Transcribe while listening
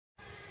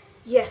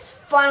Yes,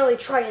 finally,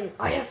 Triton.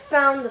 I have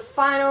found the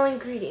final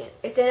ingredient.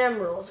 It's an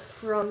emerald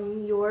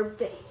from your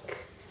bank.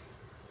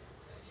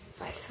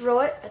 If I throw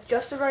it at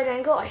just the right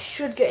angle, I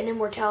should get an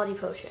immortality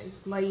potion.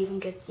 Might even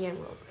get the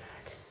emerald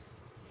back.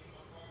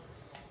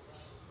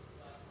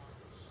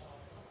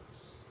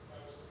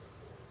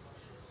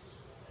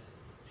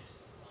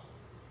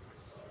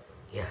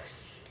 Yes.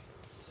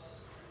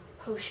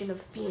 Potion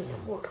of being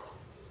immortal.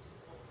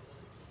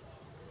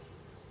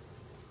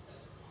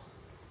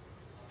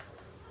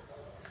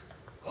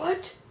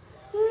 What?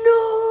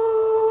 No!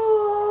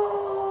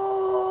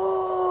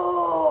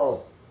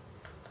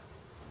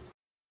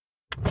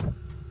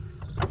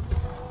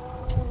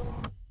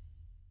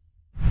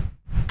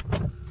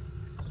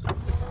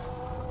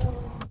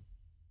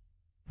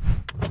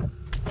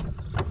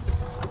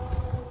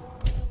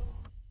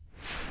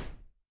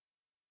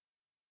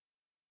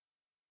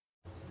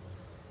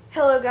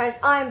 Hello guys,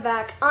 I am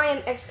back. I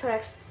am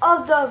XXX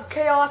of the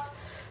Chaos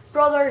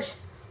Brothers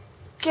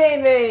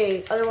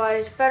Gaming,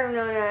 otherwise better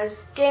known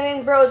as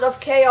Gaming Bros of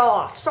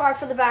Chaos. Sorry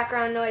for the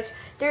background noise.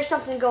 There's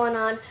something going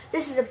on.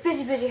 This is a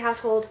busy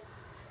household,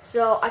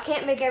 so I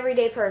can't make every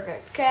day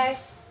perfect, okay?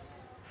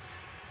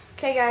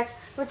 Okay guys,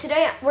 but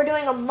today we're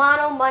doing a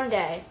Mono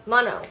Monday.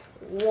 Mono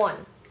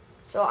 1.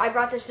 So I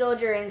brought this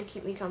villager in to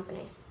keep me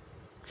company.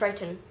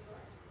 Triton.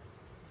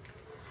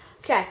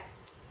 Okay,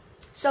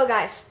 so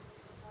guys,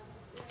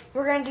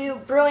 we're going to do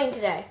brewing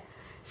today.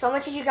 So I'm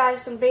going to teach you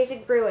guys some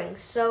basic brewing.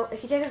 So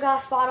if you take a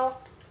glass bottle,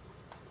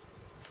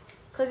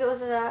 click it with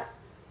that,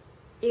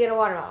 you get a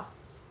water bottle.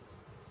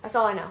 That's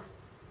all I know.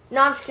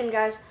 No, I'm just kidding,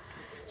 guys.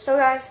 So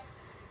guys,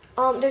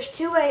 there's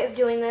two ways of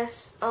doing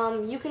this.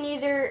 You can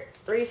either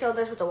refill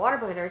this with a water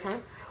bucket every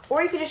time,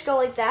 or you could just go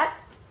like that.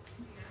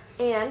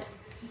 And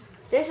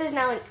this is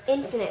now an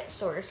infinite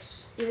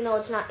source, even though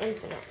it's not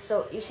infinite.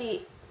 So you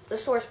see, the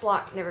source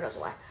block never goes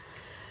away.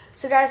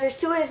 So guys, there's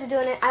two ways of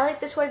doing it. I like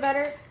this way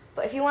better,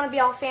 but if you want to be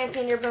all fancy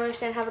in your brewing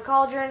stand, have a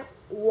cauldron,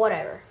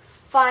 whatever.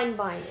 Fine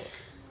by me.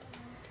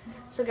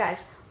 So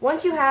guys,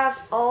 once you have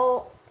a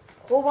whole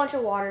bunch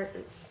of water,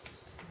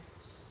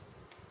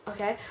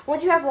 okay,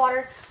 once you have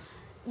water,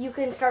 you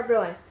can start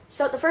brewing.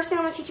 So the first thing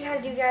I'm going to teach you how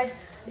to do, guys,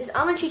 is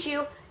I'm going to teach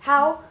you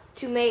how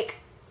to make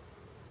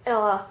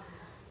a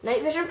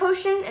night vision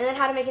potion and then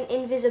how to make an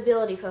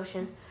invisibility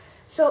potion.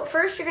 So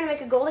first you're going to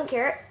make a golden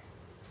carrot,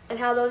 and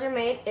how those are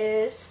made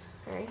is...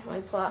 Alright, let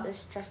me pull out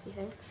this trusty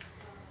thing.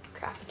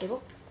 Crafting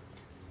table.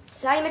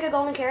 So how you make a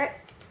golden carrot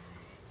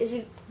is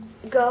you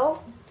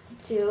go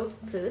to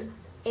food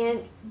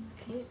and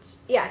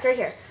yeah, it's right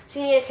here. So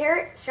you need a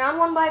carrot, surround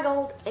one by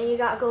gold, and you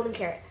got a golden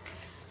carrot.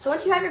 So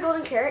once you have your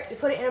golden carrot, you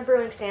put it in a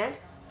brewing stand.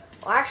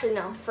 Well, actually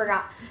no,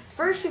 forgot.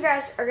 First you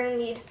guys are gonna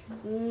need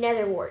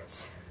nether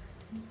warts.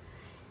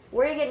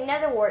 Where you get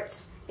nether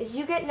warts is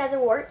you get nether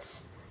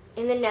warts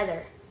in the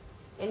nether.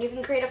 And you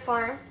can create a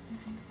farm.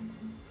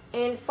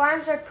 And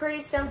farms are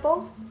pretty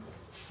simple.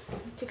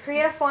 To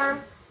create a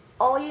farm,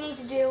 all you need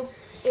to do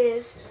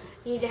is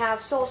you need to have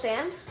soul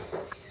sand.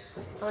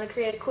 I'm going to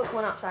create a quick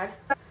one outside.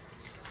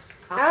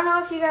 I don't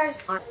know if you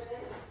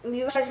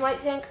guys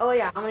might think, oh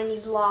yeah, I'm going to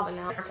need lava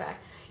now. Okay.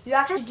 You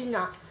actually do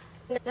not.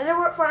 Nether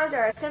wart farms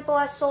are as simple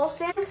as soul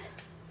sand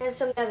and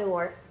some nether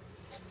wart.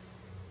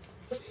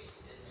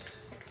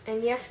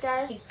 And yes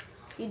guys,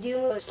 you do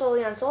move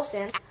slowly on soul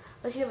sand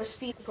unless you have a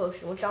speed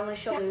potion, which I'm going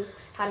to show you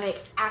how to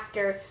make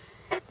after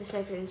this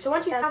nitrogen. So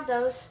once you have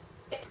those,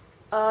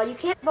 you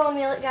can't bone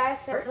meal it, guys,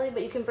 separately,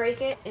 but you can break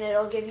it and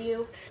it'll give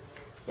you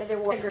nether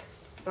wart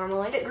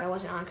normally. I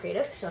wasn't on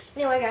creative. So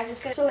anyway, guys,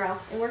 it's gonna grow,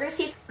 and we're gonna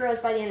see if it grows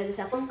by the end of this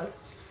episode.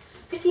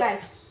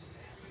 Guys,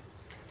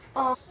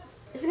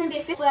 this is gonna be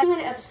a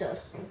 15-minute episode.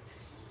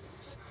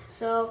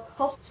 So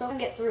hope I can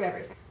get through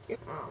everything.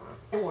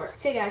 It'll work.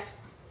 Okay, guys.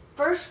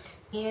 First,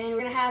 and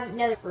we're gonna have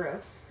nether brew.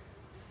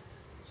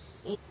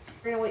 And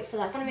we're gonna wait for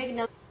that. I'm gonna make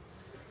another.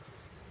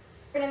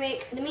 We're gonna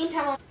make, in the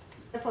meantime, on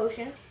the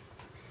potion,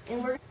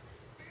 and we're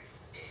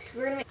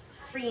gonna make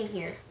 3 in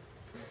here.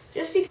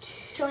 Just because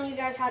showing you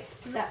guys how to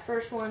do that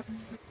first one,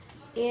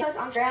 because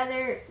I'm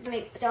rather to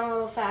make it done a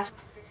little fast.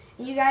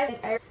 And you guys,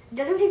 it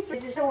doesn't take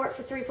it doesn't work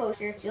for 3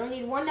 potions. You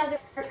only need 1 nether.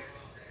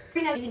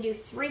 3 nether. You can do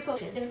 3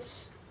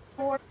 potions.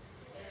 4.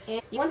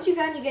 And once you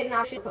get an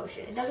optional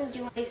potion. It doesn't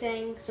do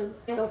anything, so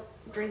don't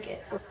drink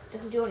it. It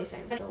doesn't do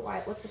anything. So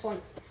why? What's the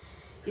point?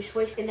 You just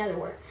wasted another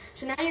word.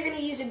 So now you're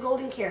gonna use a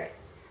golden carrot.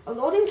 A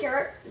golden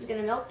carrot is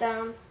going to melt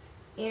down,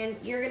 and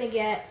you're going to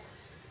get,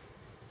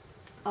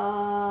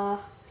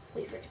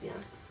 wait for it to be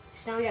done.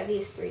 So now we got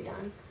these 3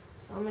 done.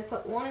 So I'm going to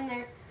put 1 in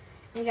there.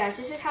 And guys,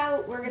 this is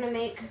how we're going to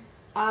make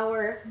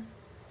our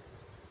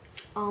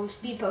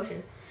speed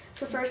potion.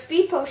 So for a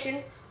speed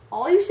potion,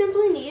 all you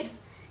simply need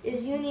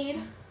is you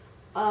need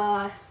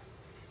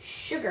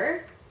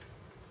sugar,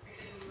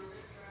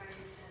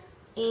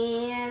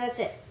 and that's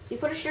it. So you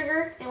put a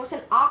sugar, and with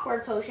an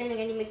awkward potion,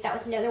 again, you make that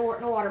with nether wart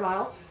in a water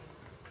bottle.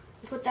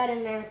 You put that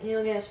in there, and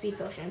you'll get a speed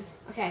potion.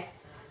 Okay,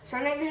 so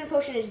our night vision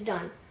potion is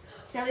done.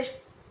 So now there's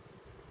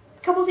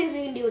a couple things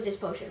we can do with this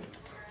potion.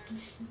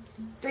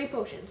 3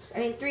 potions. I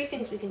mean, 3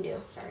 things we can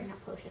do. Sorry,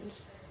 not potions.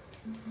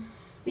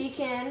 we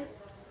can,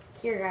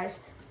 here guys,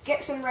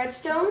 get some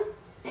redstone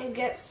and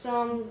get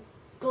some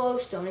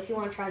glowstone if you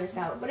want to try this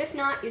out. But if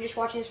not, you're just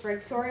watching this for a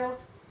tutorial,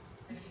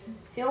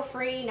 feel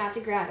free not to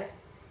grab it.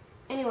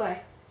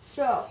 Anyway,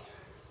 so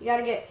you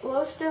gotta get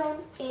glowstone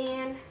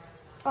and,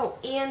 oh,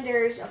 and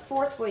there's a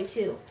fourth way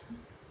too.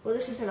 Well,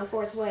 this isn't a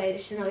fourth way,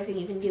 it's just another thing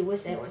you can do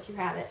with it once you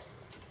have it.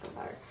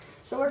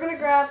 So we're gonna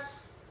grab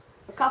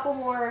a couple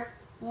more,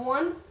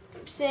 one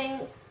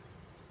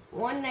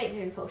night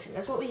vision potion.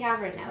 That's what we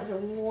have right now, is a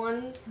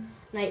one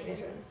night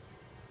vision.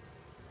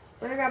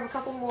 We're gonna grab a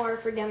couple more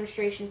for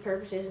demonstration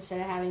purposes instead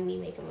of having me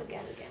make them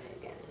again.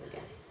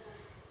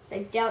 So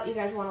I doubt you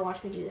guys want to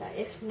watch me do that.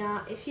 If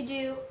not, if you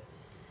do,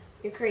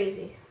 you're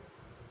crazy.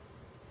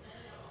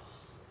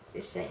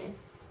 Just saying.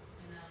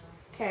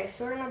 Okay,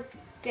 so we're gonna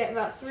get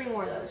about 3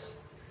 more of those.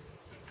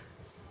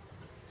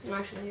 I'm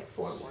actually gonna get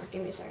 4 more.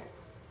 Give me a second.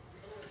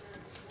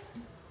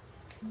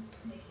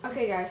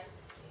 Okay, guys.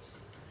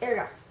 There we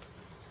go.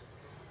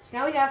 So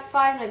now we have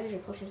 5 night vision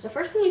potions. The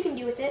first thing you can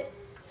do with it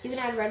is you can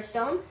add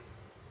redstone.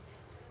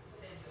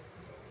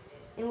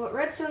 And what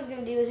redstone's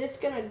gonna do is it's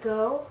gonna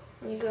go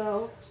and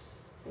go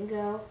and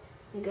go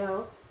and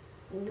go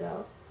and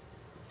go.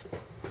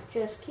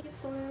 Just keep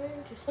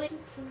flying, just keep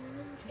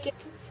flying, just keep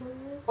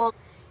flying.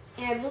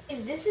 And I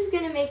believe this is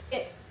gonna make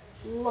it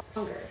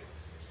longer.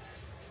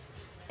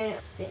 I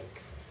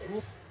think.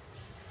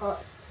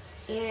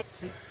 And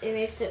it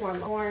makes it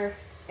more,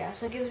 yeah,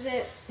 so it gives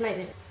it night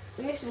vision.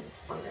 It makes it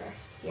longer.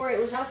 Yeah. Or it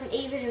was also an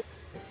 8 vision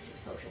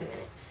potion in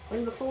it.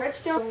 When before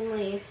redstone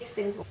only makes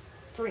things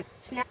 3.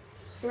 So now,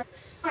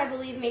 I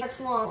believe makes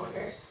it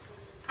longer.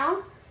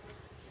 Now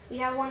we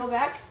have one go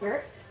back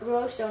here,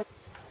 glowstone.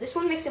 This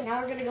one makes it.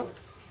 Now we're gonna go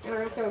and we're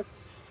gonna throw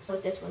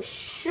with this one.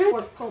 Should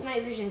or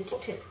night vision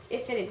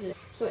if it exists.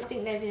 So I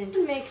think night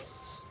vision makes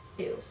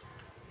 2.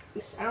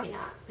 I don't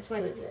not. This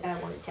might be I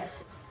want to test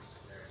it.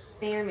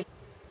 May or may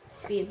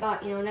be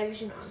about night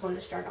vision one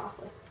to start off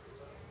with.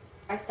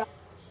 I thought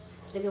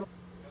the good.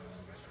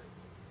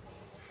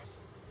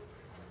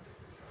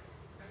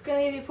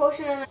 Gonna give you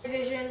potion on night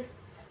vision.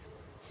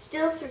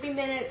 Still 3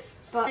 minutes,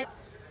 but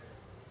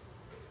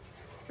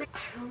I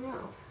don't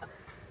know.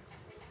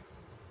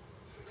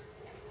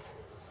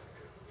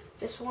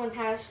 This one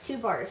has 2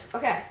 bars.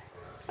 Okay,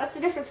 that's the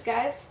difference,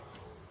 guys.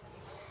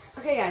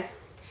 Okay, guys.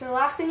 So the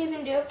last thing you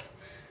can do,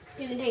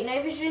 you can take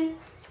night vision,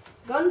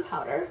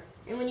 gunpowder,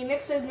 and when you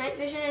mix the night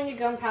vision and your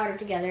gunpowder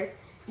together,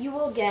 you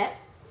will get.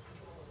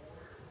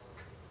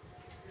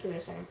 Give it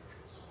a second.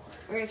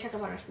 We're gonna check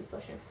up on our speed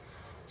potion.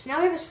 So now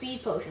we have a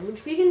speed potion,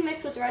 which we can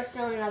mix with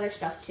redstone and other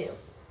stuff too.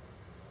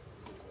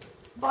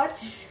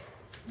 But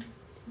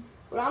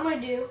what I'm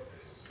going to do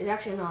is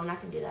actually, no, I'm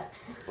not going to do that.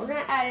 We're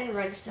going to add in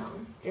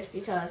redstone just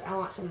because I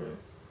want some,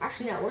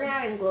 actually no, we're going to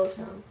add in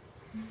glowstone.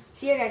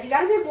 So yeah guys, you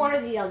got to pick one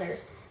or the other.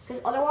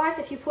 Because otherwise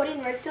if you put in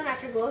redstone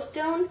after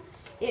glowstone,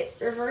 it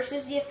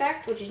reverses the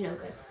effect, which is no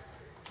good.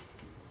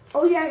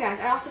 Oh yeah guys,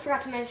 I also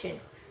forgot to mention.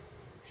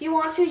 If you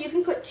want to, you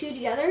can put 2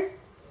 together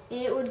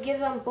and it would give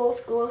them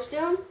both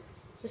glowstone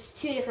with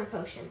 2 different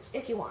potions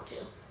if you want to.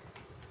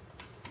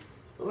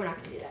 But we're not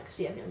going to do that because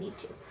we have no need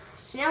to.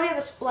 So now we have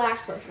a splash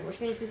potion, which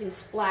means we can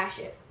splash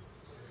it.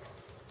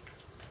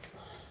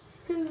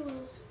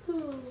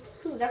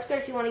 That's good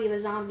if you want to give a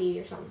zombie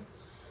or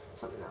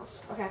something else.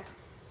 Okay.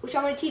 Which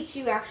I'm going to teach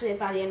you actually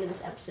by the end of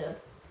this episode.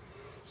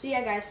 So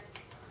yeah, guys.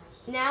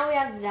 Now we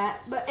have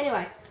that. But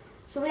anyway,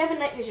 so we have a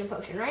night vision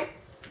potion, right?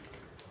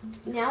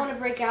 Now I want to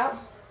break out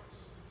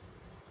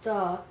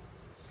the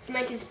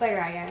fermented spider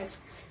eye, guys.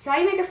 So how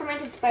you make a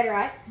fermented spider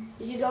eye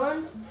is you go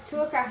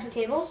into a crafting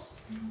table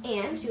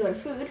and you go to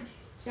food.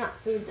 It's not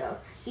food though.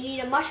 You need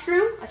a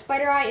mushroom, a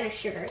spider eye, and a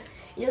sugar.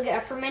 And you'll get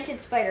a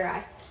fermented spider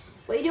eye.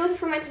 What you do with a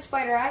fermented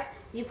spider eye,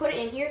 you put it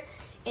in here,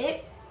 and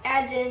it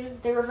adds in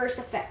the reverse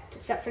effect.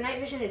 Except for night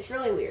vision, it's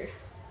really weird.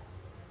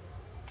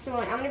 So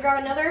I'm going to grab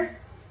another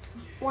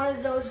one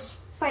of those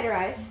spider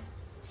eyes.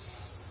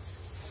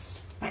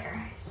 Spider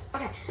eyes.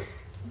 Okay.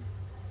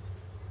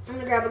 I'm going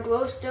to grab a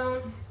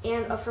glowstone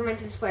and a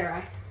fermented spider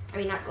eye. I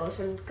mean, not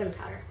glowstone,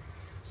 gunpowder.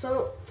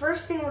 So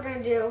first thing we're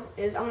going to do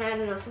is I'm going to add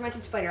in a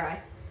fermented spider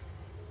eye.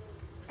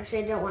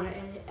 Actually, I don't want to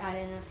add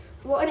in a...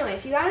 Well, anyway,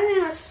 if you add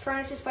in a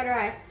fermented spider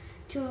eye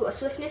to a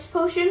swiftness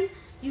potion,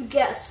 you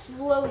get a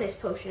slowness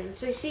potion.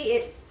 So you see,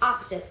 it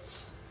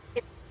opposites.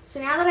 So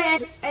now that I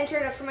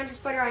entered a fermented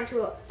spider eye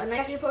into a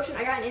night vision potion,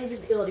 I got an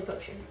invisibility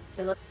potion.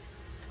 Which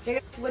I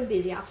guess would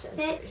be the opposite.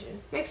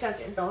 Makes sense,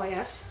 I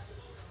guess.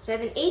 So I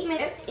have an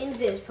 8-minute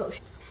invis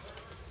potion.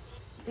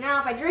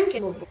 Now if I drink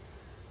it,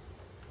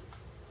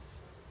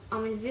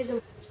 I'm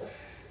invisible.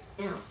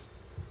 Now.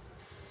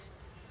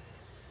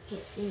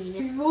 Can't see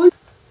me now.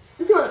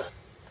 You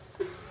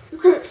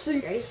can't see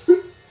me. Ready?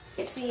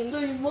 Can't see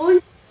me.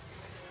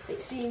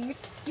 Can't see me.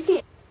 You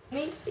can't see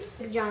me.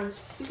 John's.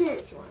 You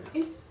can't see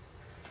one.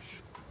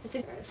 It's a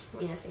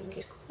nothing in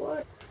case.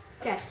 What?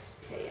 Okay.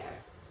 Okay,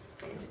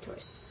 yeah.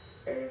 Inventory.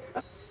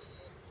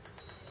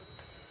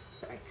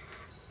 Sorry.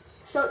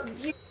 So,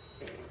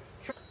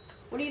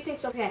 what do you think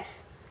so? Okay.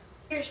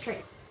 Here's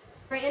train.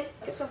 Train,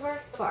 get so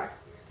far? Far.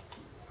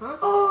 Huh?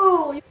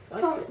 Oh, you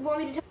don't want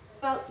me to tell you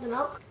about the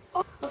milk?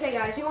 Oh. Okay,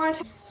 guys, you want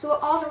to. So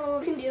also what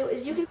we can do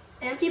is you can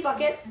an empty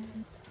bucket.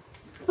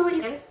 So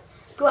you can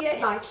go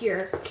get to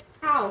your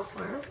cow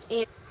farm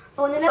and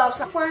and then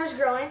some farm is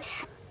growing.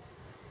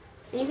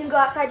 And you can go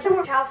outside to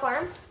your cow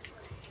farm.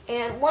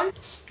 And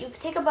once you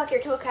take a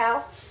bucket to a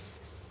cow,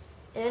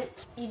 and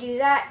you do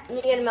that, and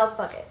you get a milk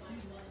bucket.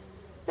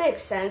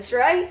 Makes sense,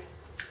 right?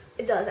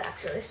 It does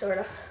actually, sort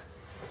of.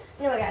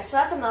 Anyway, guys, so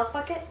that's a milk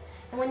bucket.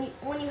 And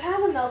when you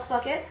have a milk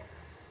bucket,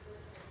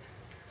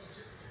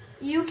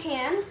 you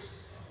can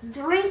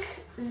drink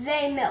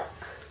the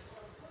milk.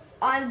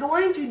 I'm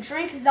going to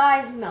drink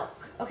thy's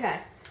milk. Okay.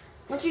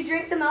 Once you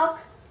drink the milk,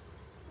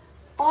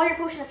 all your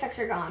potion effects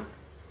are gone.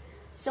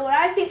 So what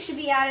I think should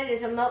be added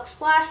is a milk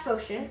splash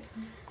potion.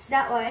 So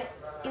that way,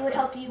 it would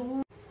help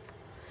you.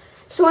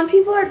 So when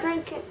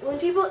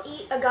people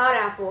eat a god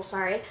apple,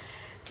 I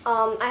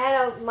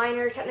had a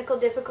minor technical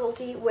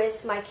difficulty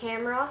with my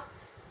camera.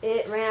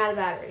 It ran out of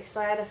battery, so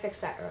I had to fix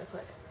that really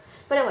quick.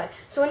 But anyway,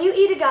 so when you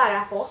eat a god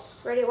apple,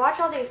 ready? Watch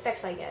all the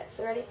effects I get.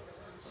 So ready?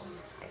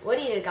 I would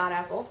eat a god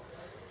apple.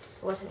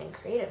 It wasn't in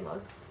creative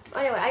mode.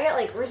 Anyway, I get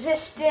like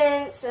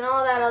resistance and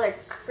all that other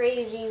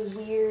crazy,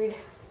 weird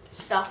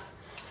stuff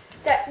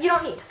that you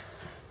don't need.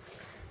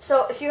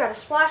 So if you have a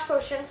splash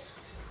potion,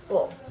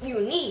 well,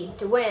 you need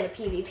to win a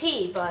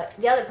PvP, but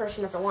the other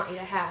person doesn't want you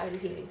to have in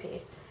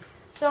PvP.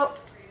 So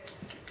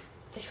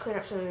I should clean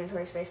up some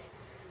inventory space.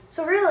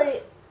 So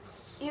really,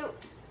 you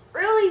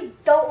really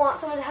don't want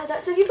someone to have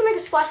that. So if you can make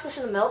a splash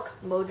potion of milk,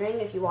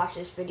 Mojang, if you watch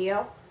this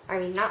video. I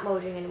mean, not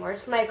Mojang anymore.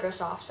 It's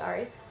Microsoft,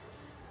 sorry.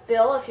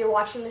 Bill, if you're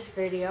watching this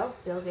video,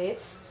 Bill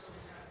Gates,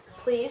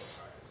 please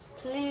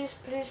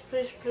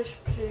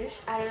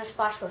add in a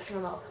splash potion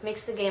of milk.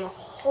 Makes the game a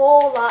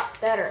whole lot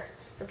better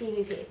for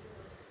PvP.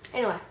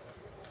 Anyway,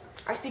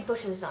 our speed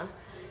potion is done.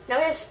 Now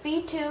we have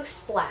speed 2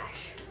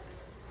 splash.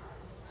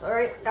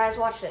 Alright, guys,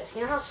 watch this.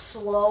 You know how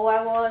slow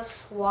I was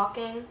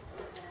walking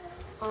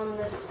on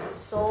this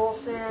soul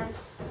sand?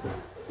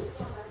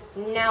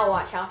 Now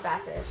watch how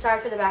fast it is.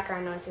 Sorry for the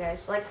background noise,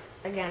 guys. Like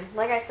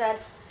I said,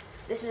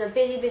 this is a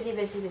busy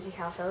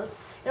household.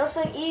 It looks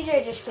like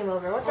EJ just came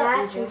over. What's up,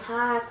 EJ? That's some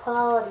high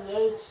quality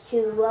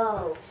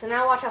H2O. So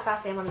now watch how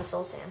fast I am on the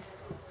soul sand.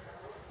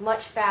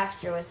 Much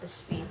faster with the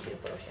speed 2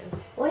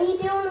 potion. What are you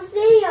doing this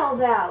video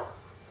about?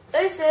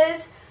 This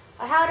is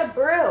how to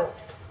brew.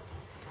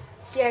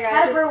 So yeah, guys.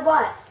 How to brew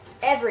what?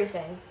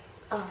 Everything.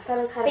 Oh, I thought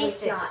it was how to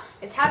Basics. brew snot.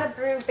 It's how to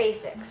brew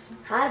basics.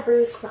 How to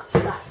brew snot.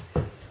 Got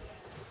it.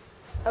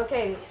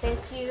 Okay, thank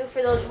you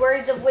for those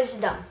words of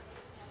wisdom.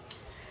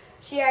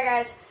 So yeah,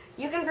 guys,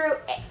 you can brew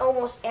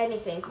almost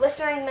anything.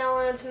 Glycerin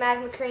melons,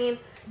 magma cream.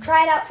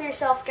 Try it out for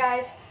yourself,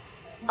 guys.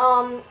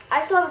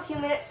 I still have a few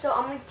minutes, so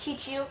I'm going to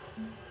teach you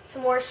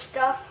some more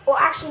stuff. Well,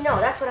 actually, no,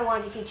 that's what I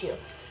wanted to teach you.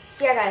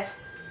 So yeah, guys,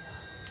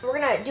 we're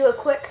going to do a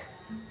quick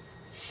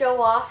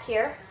show off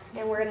here.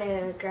 And we're going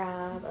to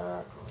grab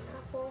a golden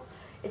apple.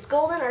 It's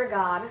golden or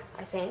god,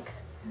 I think.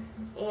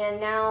 And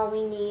now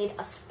we need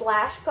a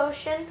splash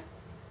potion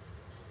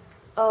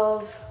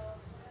of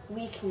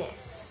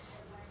weakness.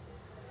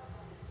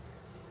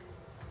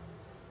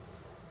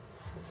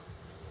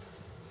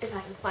 If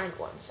I can find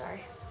one,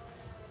 sorry.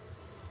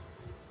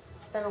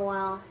 It's been a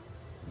while.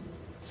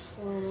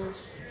 Slowness.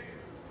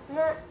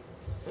 Not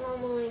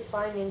normally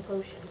finding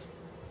potions.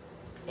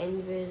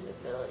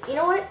 Invisibility. You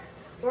know what?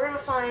 We're going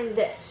to find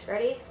this.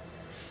 Ready?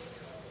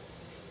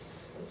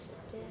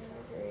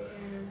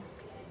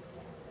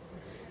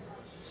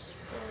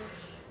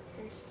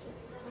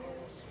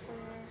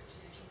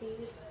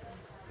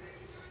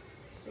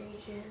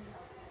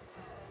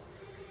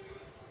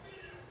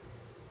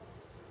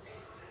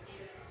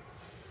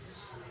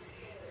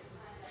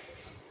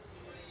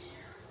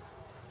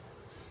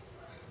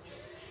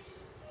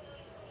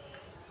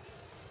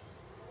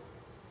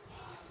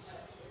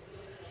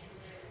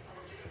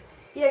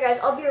 Yeah, guys,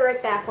 I'll be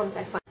right back once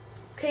I find.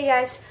 Okay,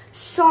 guys,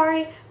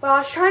 sorry, what I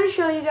was trying to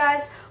show you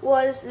guys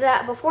was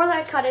that before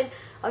I cut it,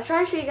 I was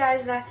trying to show you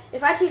guys that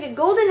if I take a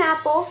golden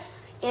apple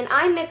and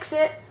I mix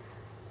it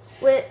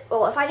with,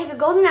 well, if I take a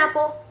golden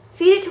apple,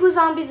 feed it to a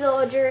zombie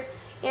villager,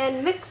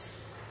 and mix,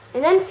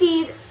 and then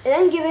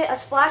give it a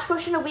splash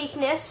potion of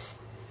weakness,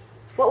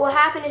 what will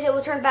happen is it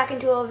will turn back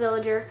into a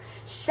villager.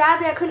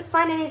 Sadly, I couldn't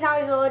find any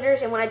zombie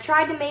villagers, and when I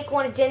tried to make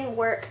one, it didn't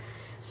work.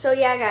 So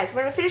yeah, guys,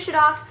 we're gonna finish it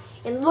off.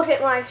 And look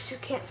at my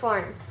sugarcane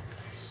farm.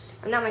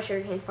 Not my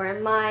sugarcane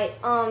farm, my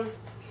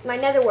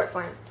netherwort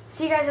farm.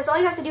 See, guys, that's all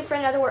you have to do for a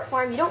netherwort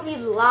farm. You don't need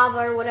lava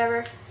or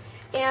whatever.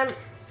 And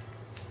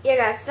yeah,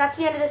 guys, that's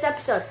the end of this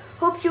episode.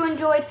 Hope you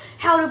enjoyed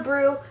how to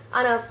brew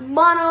on a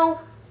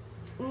mono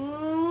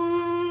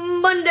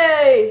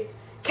Monday.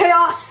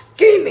 Chaos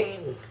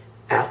Gaming.